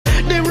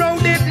the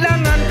road it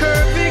long and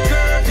curvy,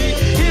 curvy.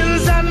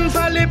 Hills and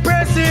valley,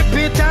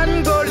 precipice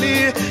and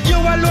gully. You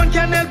alone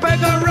can help I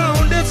go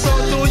round it. So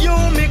to you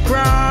me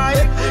cry.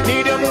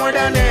 Need you more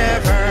than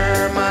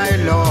ever, my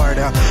Lord.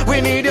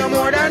 We need you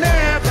more than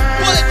ever.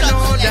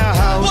 No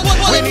doubt.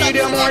 We need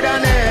you more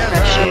than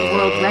ever.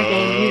 World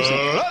reggae music.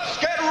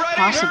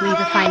 Possibly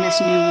the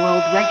finest new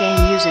world reggae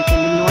music in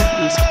the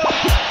Northeast.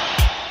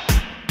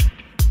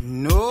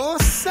 No,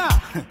 sir.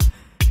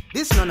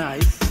 This no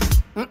nice.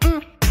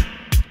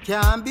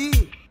 Can't be.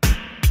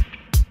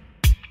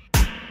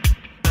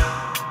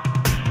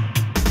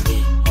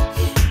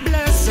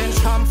 Blessings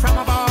come from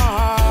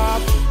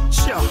above.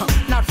 Sure,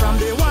 not from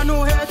the one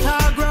who hate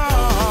our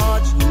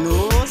grudge.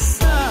 No,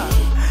 sir.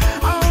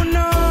 Oh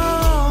no.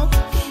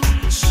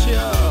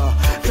 Sure.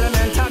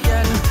 Clement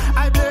again.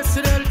 I bless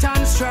the health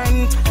and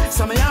strength.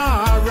 So me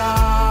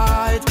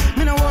alright.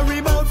 Me no worry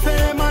about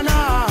fame and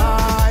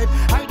hype.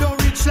 I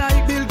don't reach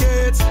like Bill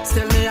Gates.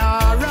 Still me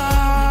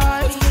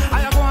alright.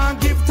 I go and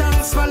give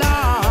thanks for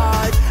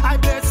life. I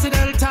bless the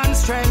health and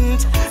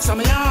strength. So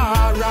me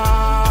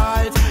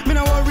alright. Me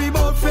no worry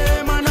about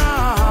fame and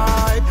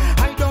hype.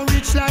 I don't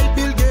reach like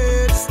Bill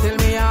Gates. Still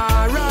me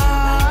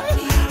alright.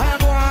 I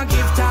go and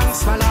give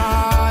thanks for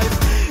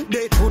life.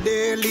 Day to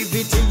day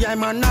liberty I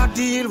man not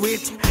deal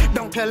with.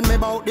 Don't tell me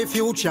about the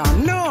future,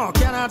 no,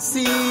 cannot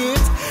see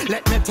it.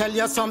 Let me tell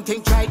you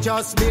something, try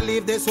just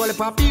believe this. Well, if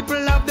a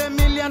people of the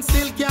millions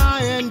still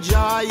can't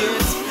enjoy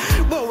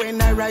it. But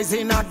when I rise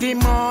in the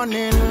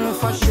morning,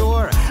 for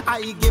sure,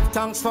 I give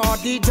thanks for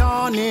the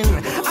dawning.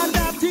 And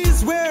that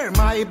is where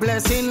my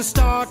blessing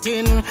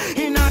starting.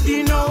 In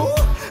the know,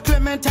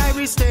 Clement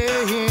Irie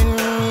staying.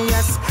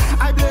 Yes,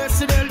 I bless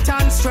the health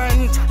and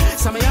strength.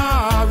 So me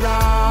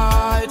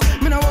alright.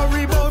 Me no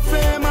worry about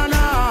fame and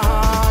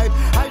hype.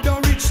 I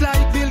don't reach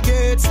like Bill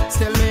Gates.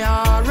 Still me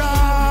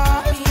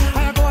alright.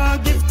 I go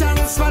and give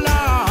thanks for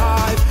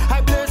life.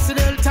 I bless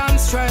the health and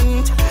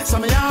strength. So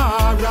me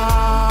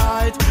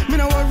alright. Me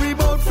no worry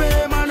about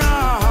fame and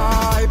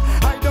hype.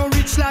 I don't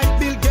reach like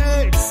Bill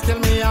Gates. Still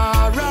me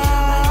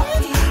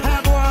alright.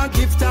 I go and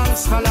give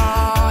thanks for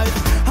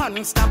life.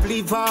 And stop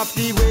live off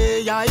the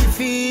way I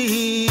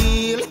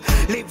feel.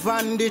 Live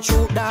on the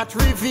truth that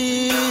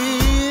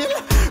reveal.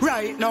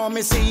 Right now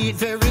me see it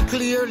very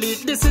clearly.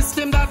 The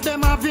system that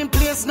them have in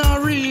place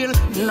not real.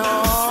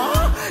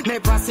 No,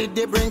 never see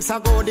the brinks I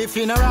go the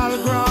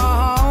funeral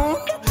ground.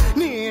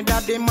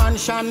 Neither the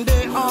mansion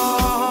they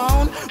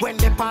own. When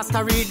the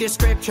pastor read the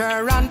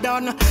scripture and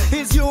done,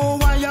 is you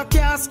and your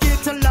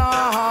casket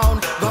alone.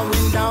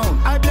 Going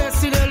down, I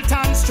bless the health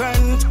and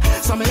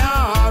strength. So me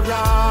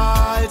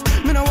alright.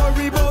 Me no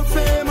worry about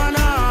fame and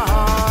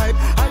hype.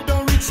 I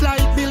don't reach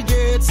like Bill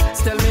Gates.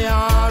 Still me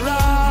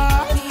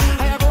alright.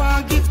 I go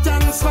and give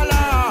thanks for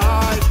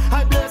life.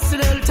 I bless the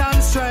health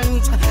and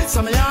strength.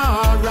 So me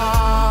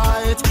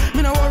alright.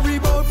 Me no worry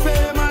about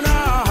fame and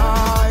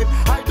hype.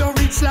 I don't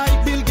reach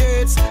like Bill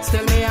Gates.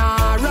 Still me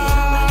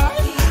alright.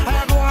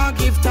 I go and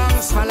give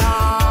thanks for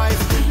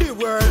life. The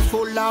world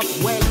full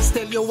of wealth,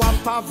 still you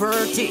have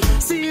poverty.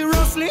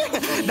 Seriously,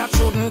 that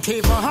shouldn't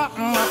even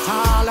happen at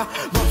all.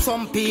 But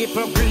some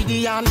people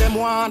greedy and them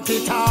want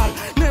it all.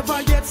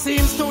 Never yet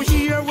seems to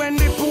hear when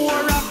the poor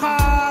are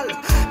call.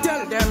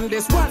 Tell them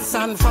this once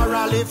and for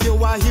all. If you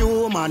are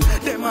human,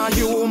 them are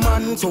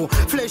human too.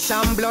 Flesh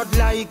and blood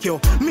like you.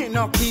 Me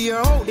no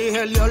care how the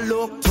hell you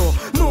look to.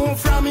 Move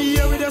from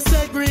here with the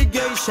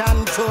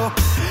segregation too.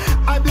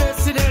 I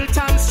bless the health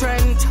and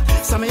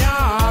strength. So me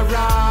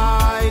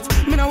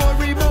alright. Me no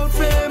worry about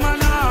fame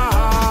and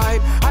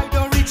hype. I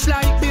don't reach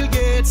like Bill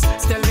Gates.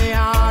 Still me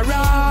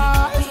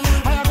alright.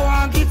 I go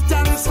and give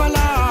thanks for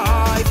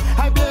life.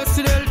 I bless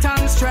the health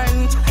and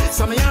strength.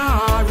 So me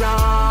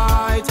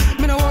alright.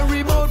 Me no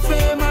worry about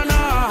fame and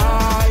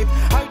hype.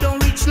 I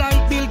don't reach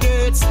like Bill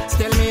Gates.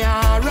 Still me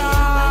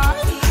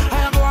alright.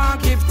 I go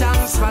and give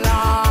thanks for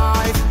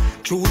life.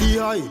 Through the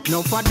hype,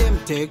 now for them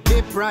take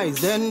the prize,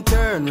 then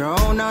turn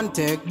round and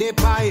take the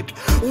pipe.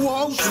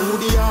 Wow, through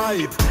the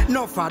hype,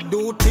 now for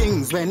do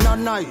things when not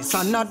nice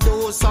and not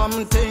do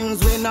some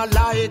things we not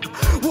like.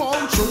 Wow,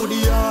 through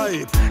the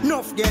hype,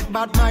 now get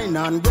bad mind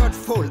and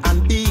grateful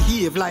and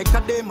behave like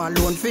a them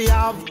alone fi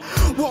have.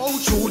 Wow,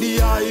 through the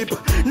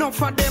hype, now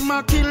for them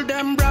a kill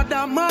them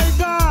brother, my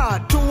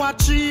God, to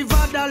achieve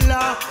a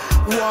dollar.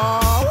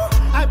 Wow,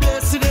 I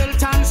bless the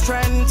health and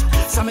strength,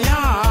 so me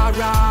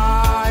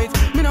alright.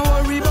 Me no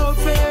worry about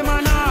fame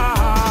and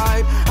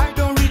hype. I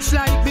don't reach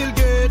like Bill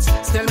Gates.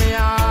 Still me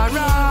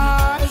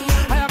alright.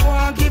 I go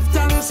and give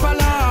thanks for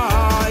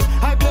life.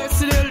 I bless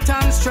the health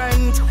and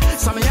strength.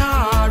 So me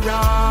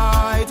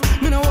alright.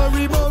 Me no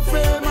worry about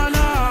fame and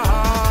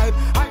hype.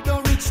 I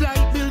don't reach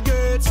like Bill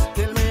Gates.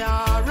 Still me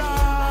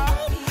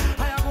alright.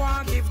 I go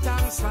and give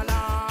thanks for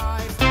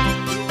life.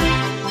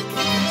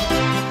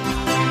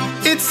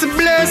 It's a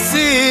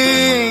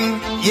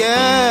blessing,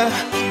 yeah.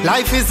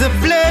 Life is a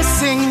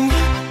blessing.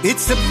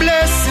 It's a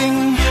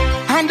blessing,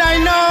 and I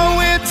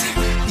know it.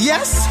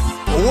 Yes,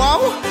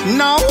 wow,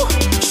 now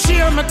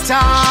share my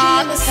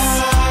thoughts.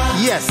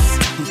 Yes,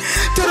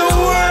 to the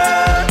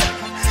world,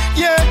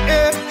 yeah.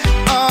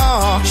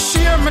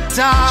 my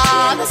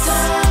thoughts.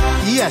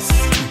 Yes,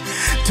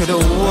 to the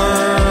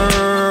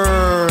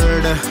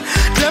world.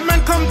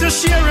 Clement come to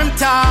share him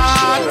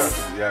thoughts.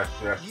 Yes.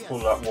 Pull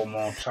that one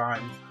more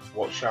time.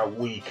 Watch our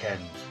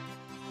weekend.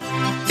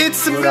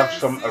 We'll have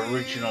some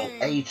original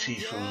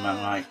 80s from a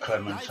man like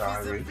Clement,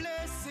 Irie.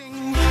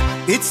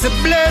 It's a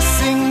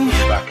blessing.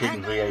 Back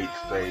in V8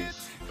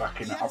 days,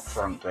 back in the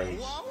upfront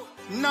days.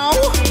 Now,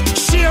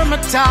 share my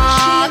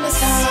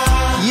thoughts.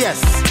 Yes,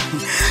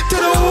 to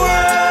the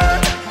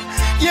world.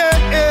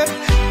 Yeah.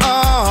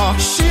 Oh,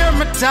 share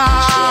my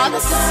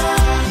thoughts.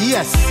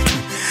 Yes,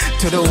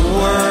 to the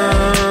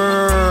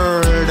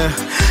world.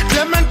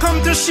 Clement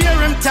come to share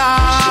him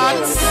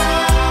thoughts.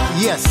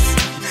 Yes,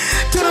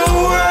 to the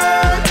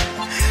world.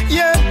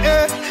 Yeah.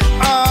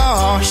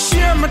 Oh,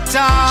 share my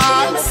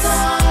thoughts.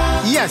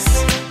 Yes,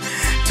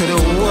 to the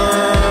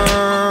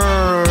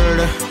world.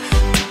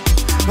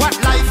 What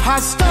life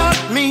has taught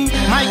me,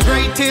 my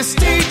greatest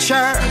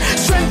teacher,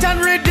 strength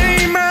and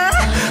redeemer,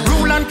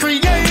 rule and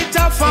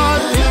creator of all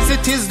things.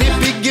 It is the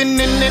beginning,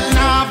 it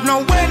now have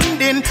no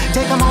ending.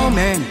 Take a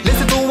moment,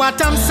 listen to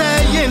what I'm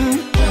saying.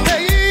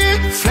 Hey,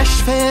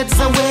 flesh fades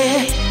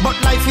away, but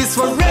life is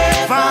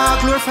forever.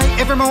 Glorify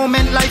every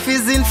moment, life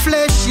is in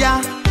flesh,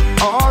 yeah.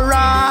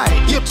 Alright,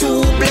 you're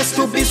too blessed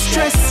to be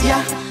stressed,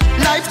 yeah.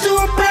 Life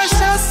too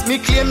precious, me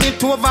claim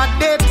it over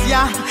death,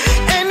 yeah.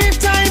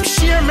 Anytime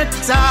share me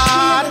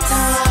thoughts.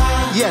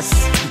 Yes,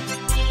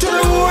 to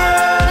the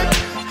world.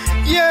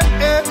 Yeah.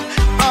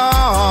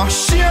 Oh,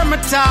 share me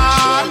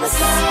thoughts.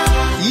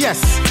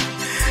 Yes,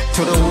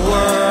 to the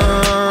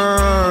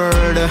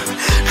world.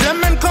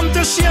 Clement come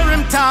to share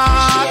him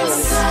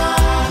thoughts.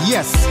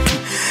 Yes,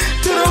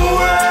 to the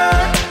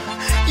world.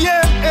 Yeah.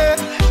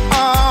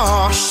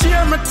 Oh,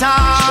 share my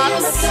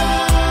thoughts.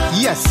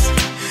 Yes,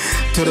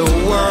 to the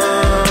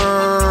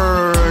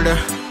world.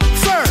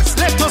 First,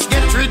 let us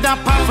get rid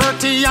of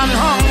poverty and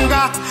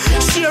hunger.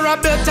 Share a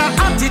better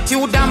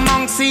attitude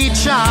amongst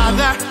each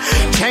other.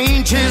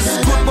 Change is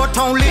good, but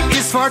only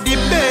is for the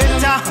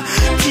better.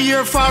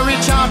 Care for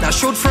each other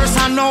should first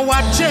have no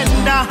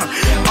agenda.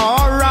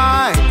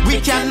 Alright,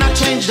 we cannot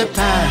change the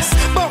past,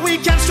 but we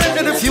can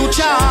strengthen the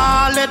future.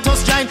 Let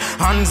us join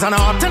hands and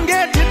heart and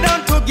get it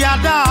done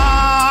together.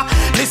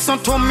 Listen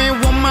to me,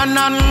 woman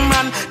and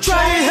man.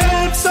 Try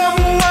help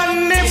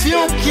someone if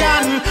you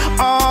can.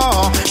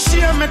 Oh,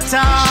 share my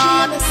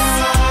thoughts.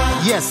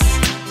 Yes,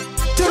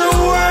 to the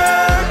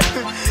world.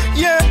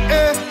 Yeah.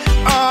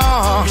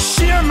 Oh,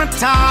 share my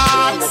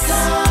thoughts.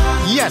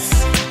 Yes,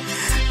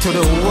 to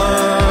the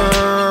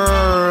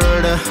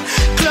world.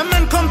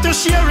 Clement come to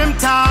share him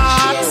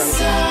thoughts.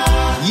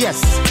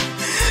 Yes,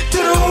 to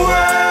the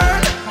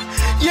world.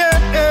 Yeah.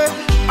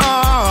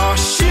 Oh,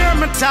 share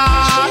my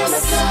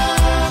thoughts.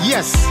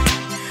 Yes,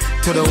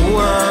 to the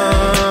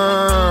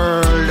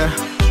world.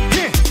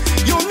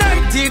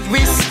 United we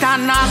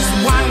stand as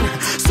one.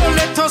 So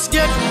let us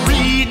get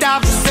rid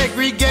of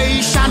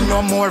segregation.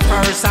 No more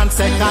first and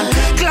second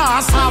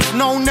class of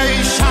no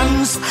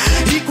nations.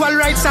 Equal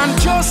rights and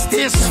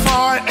justice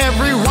for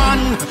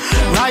everyone.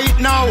 Right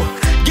now,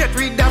 get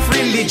rid of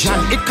religion.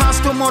 It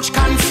causes too much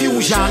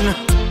confusion.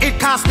 It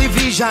causes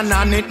division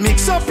and it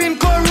mix up in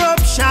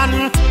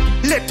corruption.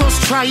 Let us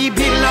try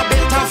build a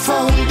better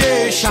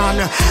foundation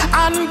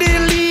and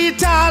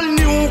delete all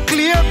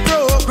nuclear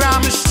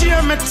programs.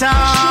 Share my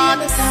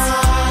thoughts.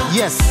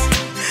 Yes,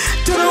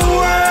 to the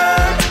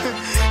world.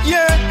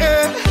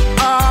 Yeah.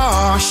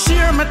 Oh,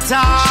 share my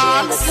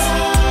thoughts.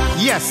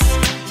 Yes,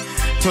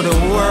 to the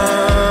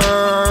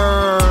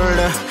world.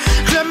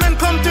 Clement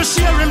come to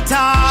share him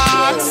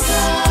thoughts.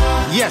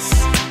 Yes,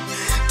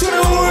 to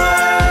the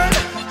world.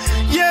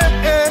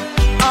 Yeah.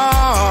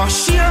 Oh,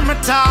 share my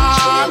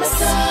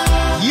thoughts.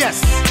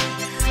 Yes,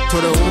 to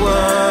the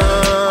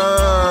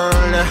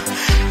world.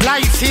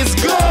 Life is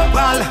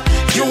global,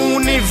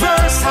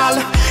 universal.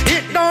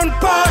 It don't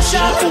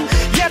partial,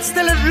 yet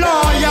still it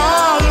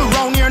loyal.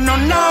 Round here no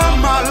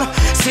normal,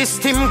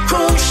 system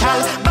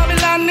crucial.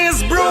 Babylon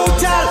is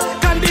brutal,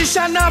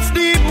 condition of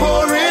the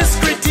poor is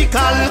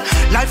critical.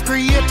 Life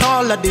create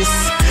all of this,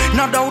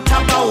 no doubt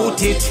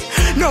about it.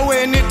 Know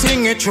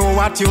anything it throw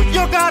at you,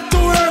 you got to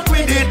work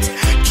with it.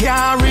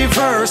 Can't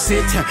reverse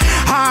it,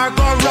 or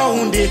go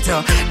round it.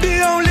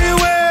 The only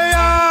way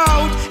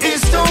out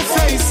is to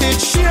face it.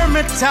 Share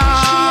my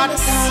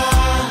thoughts.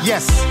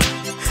 Yes,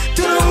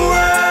 to the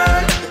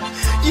world.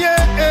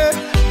 Yeah.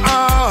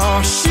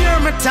 Oh, share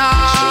my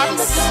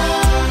thoughts.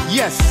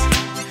 Yes,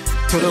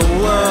 to the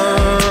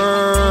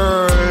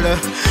world.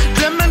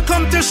 Clement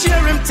come to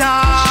share him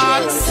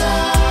thoughts.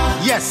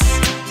 Yes,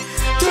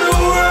 to the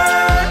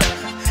world.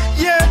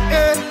 Yeah.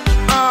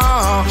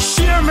 Oh,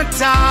 share my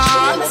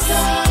thoughts.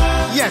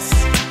 Yes,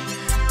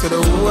 to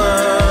the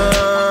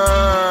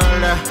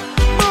world.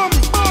 Boom,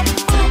 boom, boom,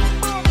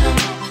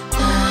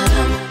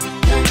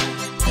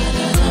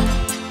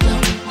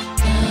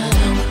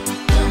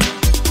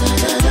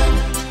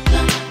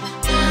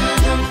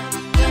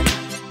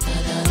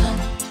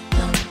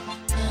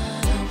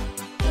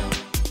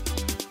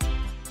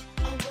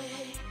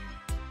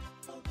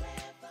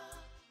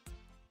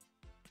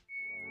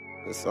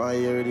 That's why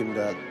you heard him,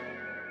 dog.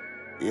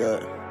 Yo,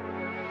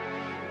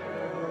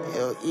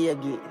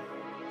 Irie.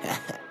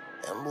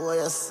 Them boy,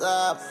 you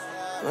stop.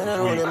 We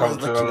come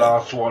to the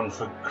last one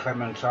for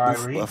Clement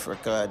Irie.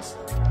 Records.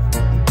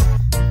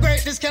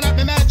 Greatness cannot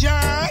be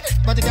measured,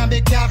 but it can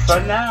be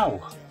captured. For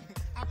now.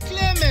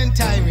 Clement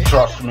Irie.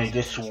 Trust me,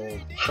 this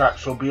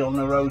tracks will be on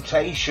the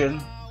rotation.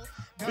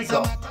 We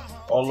got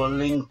all the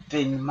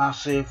LinkedIn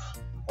massive,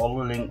 all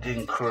the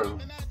LinkedIn crew.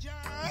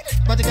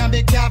 But it can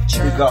be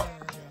captured. We got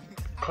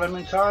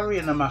Clement Irie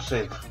in the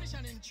massive.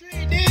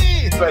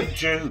 Fake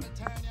Jew.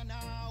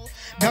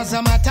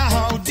 Doesn't matter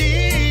how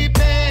deep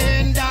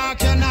and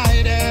dark your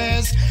night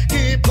is,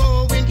 keep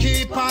going,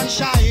 keep on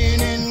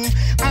shining,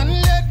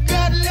 and let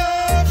God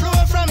love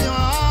flow from your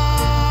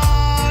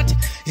heart.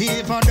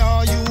 Even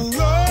though you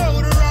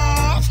road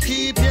rough,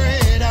 keep your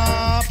head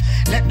up.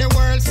 Let the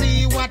world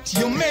see what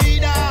you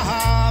made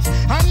of,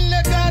 and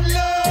let God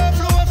love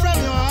flow from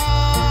your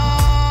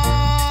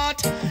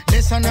heart.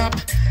 Listen up,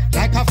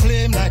 like a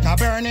flame, like a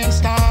burning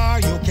star,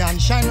 you can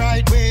shine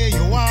right where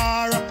you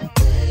are.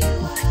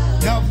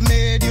 Love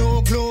made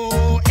you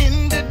glow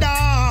in the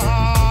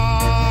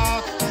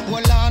dark.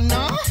 Well,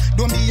 Anna,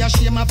 don't be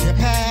ashamed of your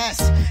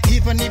past.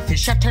 Even if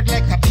it's shattered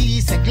like a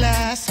piece of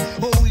glass,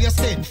 hold your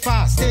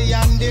steadfast, stay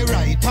on the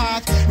right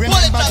path.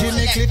 Remember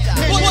Jimmy Cliff,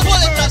 many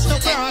rivers to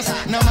cross.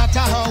 No matter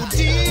how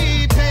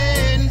deep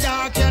and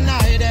dark your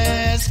night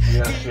is.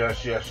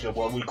 Yes.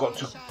 Well, we got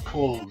to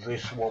pull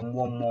this one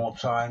more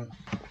time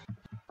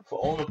for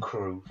all the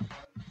crew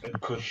in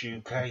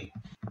V8UK.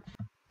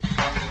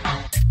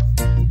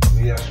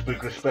 Yes,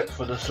 big respect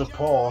for the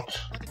support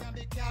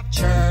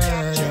throughout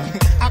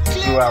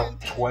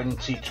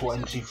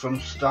 2020 from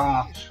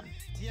start.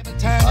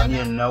 And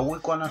you know we're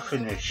gonna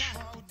finish.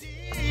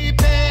 Deep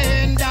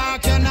and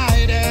dark your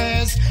night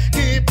is,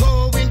 keep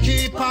going,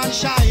 keep on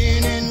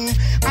shining,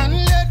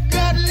 and let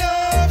God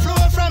love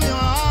flow from your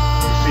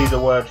heart. You see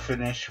the word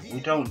finish? We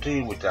don't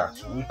deal with that.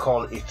 We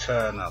call it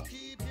eternal.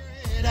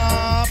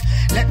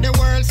 Let the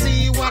world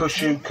see what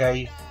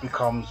V8UK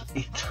becomes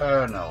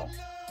eternal.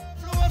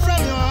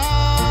 From your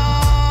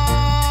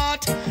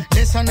heart.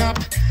 Listen up,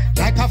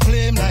 like a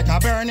flame, like a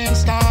burning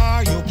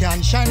star, you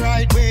can shine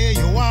right where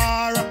you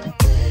are.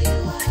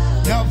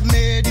 Love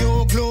made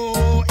you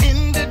glow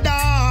in the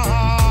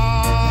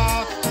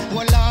dark.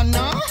 Well,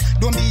 Anna,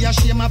 don't be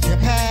ashamed of your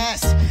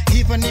past.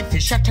 Even if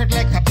it's shattered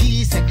like a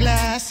piece of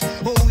glass,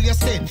 hold your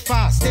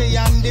steadfast, stay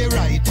on the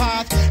right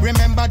path.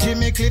 Remember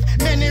Jimmy Cliff,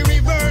 many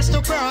rivers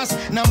to cross.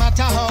 No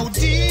matter how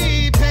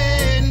deep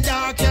and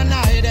dark your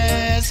night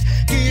is,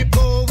 keep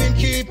going,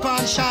 keep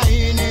on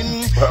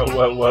shining.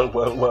 Well.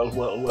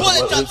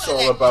 It's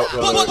all about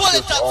the lyrics.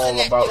 It's all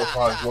about the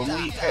vibes. When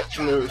we catch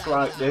lyrics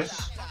like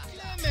this,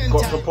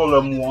 got to pull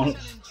them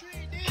once,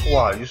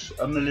 twice,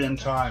 a million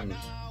times.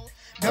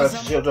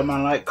 Courtesy of a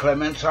man like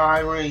Clement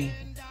Irie.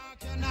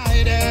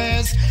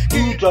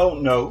 You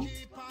don't know.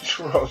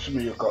 Trust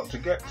me, you've got to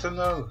get to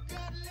know.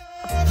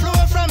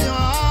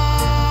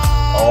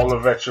 All the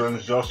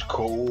veterans just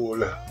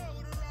cool.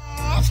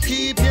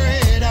 Keep your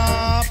head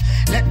up.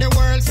 Let the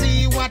world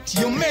see what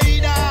you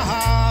made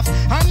of,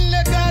 and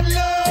let God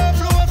love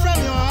flow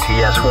from your heart.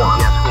 TS1.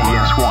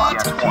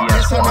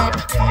 Listen up,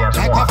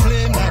 like a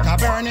flame, like a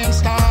burning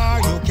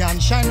star, you can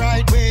shine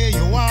right where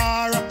you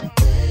are.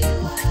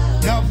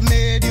 Love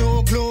made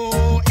you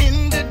glow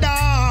in the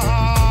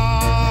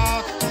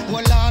dark.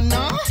 Well,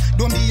 Anna,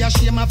 don't be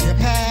ashamed of your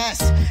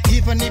past.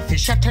 Even if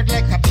it's shattered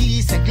like a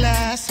piece of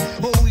glass,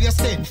 hold your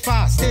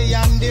steadfast, stay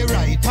on the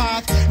right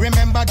path.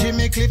 Remember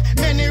Jimmy Cliff,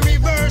 many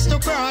rivers to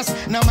cross.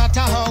 No matter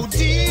how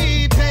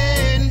deep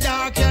and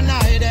dark your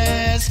night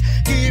is,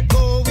 keep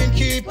going,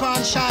 keep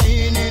on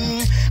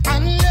shining,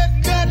 and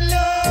let God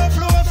love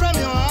flow from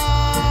your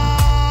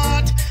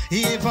heart.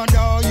 Even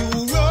though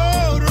you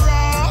road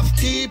rough,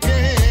 keep your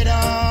head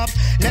up.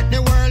 Let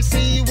the world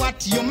see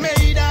what you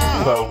made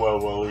of.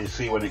 Well, you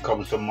see, when it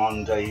comes to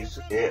Mondays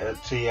here at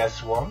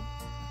TS1,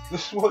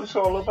 this is what it's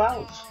all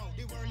about.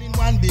 The world in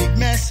one big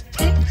mess,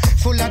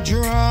 full of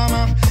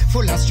drama,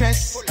 full of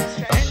stress.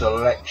 A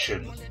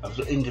selection of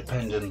the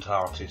independent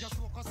artists.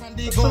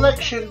 A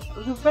selection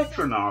of the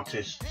veteran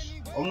artists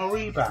on the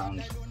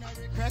rebound.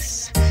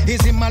 Is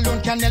him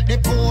alone can help the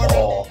poor.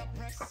 Or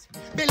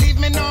Believe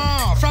me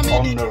now, from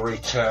on the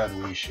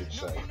return, we should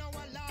say.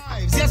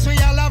 Yes, we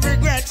all have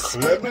regrets.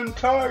 Clement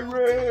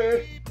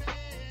Irie.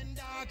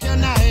 Your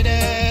night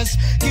is,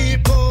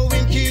 keep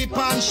going, keep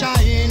on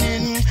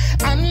shining,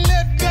 and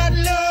let God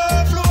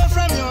love flow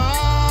from your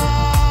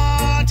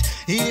heart.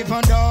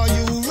 Even though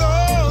you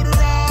road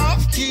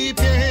rough, keep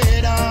your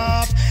head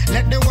up.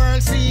 Let the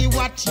world see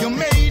what you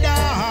made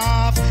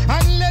of,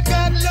 and let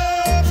God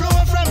love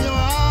flow from your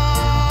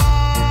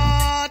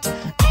heart.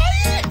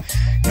 Aye.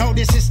 Now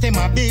the system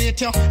a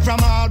beat you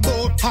from all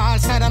both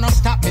parts, I don't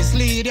stop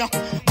mislead you.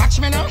 Watch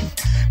me now.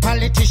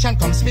 Politician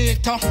come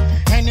speak to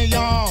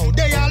anyhow,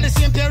 they all the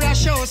same pair of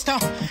shows to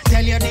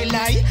tell you the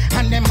lie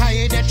and them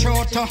hide the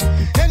truth to.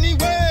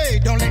 Anyway,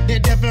 don't let the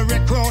devil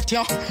recruit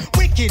you.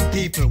 Wicked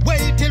people,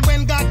 wait till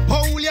when God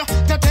pull you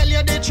to tell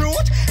you the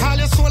truth. All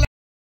your soul